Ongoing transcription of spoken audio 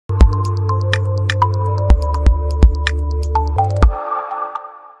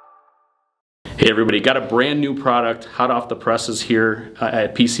Hey everybody, got a brand new product hot off the presses here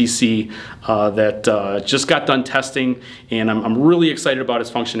at PCC that just got done testing, and I'm really excited about its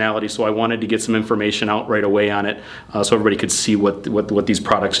functionality, so I wanted to get some information out right away on it so everybody could see what these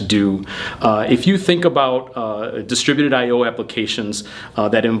products do. If you think about distributed I/O applications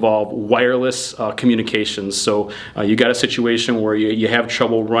that involve wireless communications, so you got a situation where you have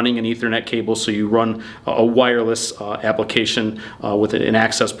trouble running an Ethernet cable, so you run a wireless application with an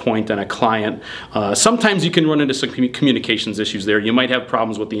access point and a client. Sometimes you can run into some communications issues there. You might have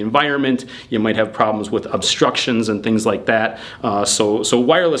problems with the environment, you might have problems with obstructions and things like that. So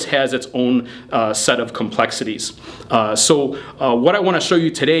wireless has its own set of complexities. What I want to show you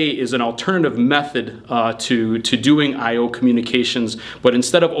today is an alternative method to doing I/O communications, but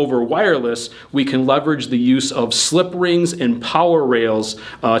instead of over wireless, we can leverage the use of slip rings and power rails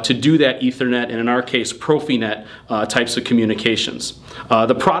to do that Ethernet, and in our case, Profinet types of communications.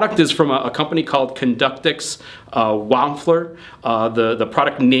 The product is from a company called Conductors, Wampler. The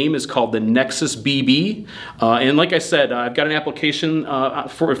product name is called the Nexus BB, and like I said, I've got an application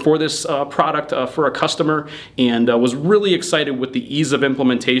for this product for a customer, and was really excited with the ease of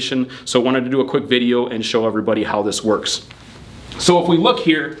implementation, so I wanted to do a quick video and show everybody how this works. So if we look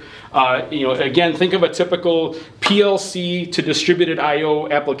here, again, think of a typical PLC to distributed I/O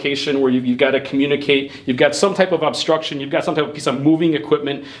application where you've got to communicate, you've got some type of obstruction, you've got some type of piece of moving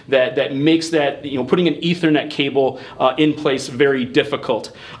equipment that makes that, putting an Ethernet cable in place very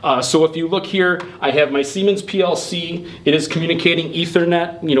difficult. So if you look here, I have my Siemens PLC. It is communicating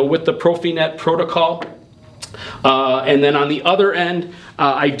Ethernet, with the Profinet protocol. And then on the other end,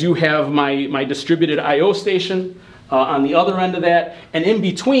 I do have my distributed I/O station. On the other end of that, and in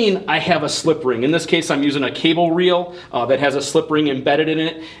between I have a slip ring. In this case I'm using a cable reel that has a slip ring embedded in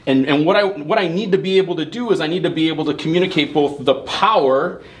it, and what I need to be able to do is I need to be able to communicate both the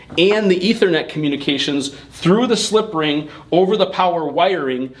power and the Ethernet communications through the slip ring over the power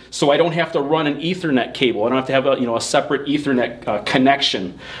wiring, so I don't have to run an Ethernet cable. I don't have to have a separate Ethernet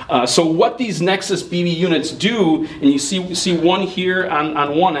connection. So what these Nexus BB units do, and you see one here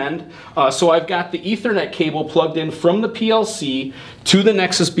on one end, so I've got the Ethernet cable plugged in from the PLC to the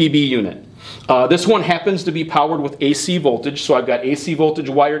Nexus BB unit. This one happens to be powered with AC voltage, so I've got AC voltage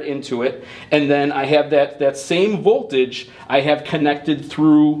wired into it, and then I have that same voltage I have connected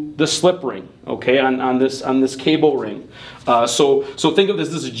through the slip ring, okay, on this cable ring. So think of this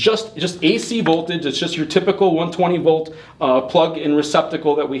is just AC voltage. It's just your typical 120 volt plug-in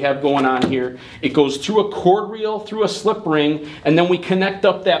receptacle that we have going on here. It goes through a cord reel, through a slip ring, and then we connect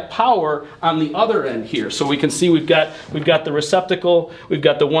up that power on the other end here. So we can see we've got the receptacle, we've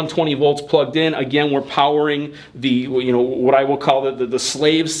got the 120 volts plugged in. Again, we're powering the what I will call the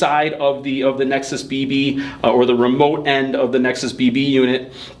slave side of the Nexus BB or the remote end of the Nexus BB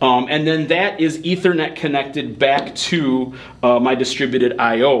unit, and then that is Ethernet connected back to my distributed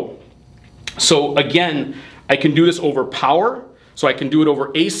I/O. So again, I can do this over power. So I can do it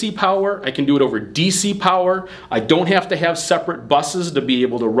over AC power, I can do it over DC power. I don't have to have separate buses to be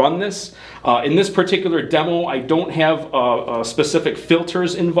able to run this. In this particular demo, I don't have specific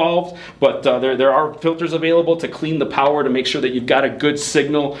filters involved, but there are filters available to clean the power to make sure that you've got a good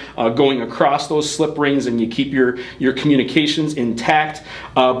signal going across those slip rings and you keep your communications intact.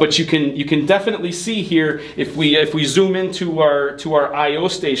 But you can definitely see here, if we zoom into our I/O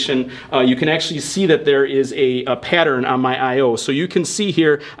station, you can actually see that there is a pattern on my I/O. So you can see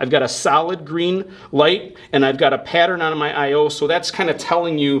here, I've got a solid green light and I've got a pattern on my I/O, so that's kind of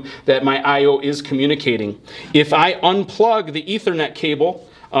telling you that my I/O is communicating. If I unplug the Ethernet cable,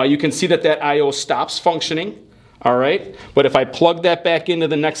 you can see that I/O stops functioning. All right, but if I plug that back into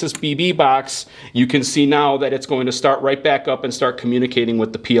the Nexus BB box, you can see now that it's going to start right back up and start communicating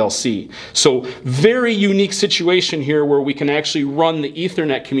with the PLC. So very unique situation here where we can actually run the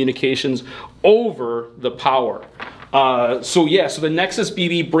Ethernet communications over the power. So the Nexus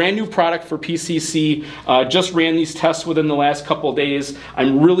BB, brand new product for PCC, just ran these tests within the last couple of days.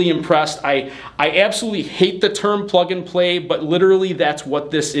 I'm really impressed. I absolutely hate the term plug and play, but literally that's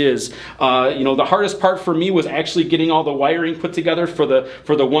what this is. The hardest part for me was actually getting all the wiring put together for the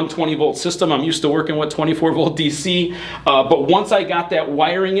 120 volt system. I'm used to working with 24 volt DC, but once I got that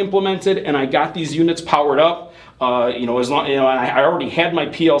wiring implemented and I got these units powered up, I already had my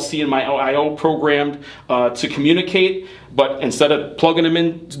PLC and my I/O programmed to communicate. but instead of plugging them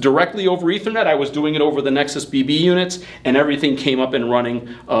in directly over Ethernet, I was doing it over the Nexus BB units, and everything came up and running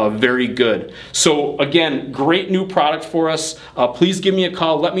very good. So again, great new product for us. Please give me a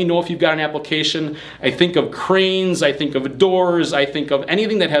call. Let me know if you've got an application. I think of cranes, I think of doors, I think of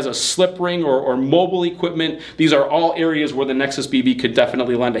anything that has a slip ring or mobile equipment. These are all areas where the Nexus BB could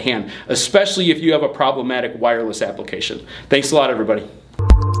definitely lend a hand, especially if you have a problematic wireless application. Thanks a lot, everybody.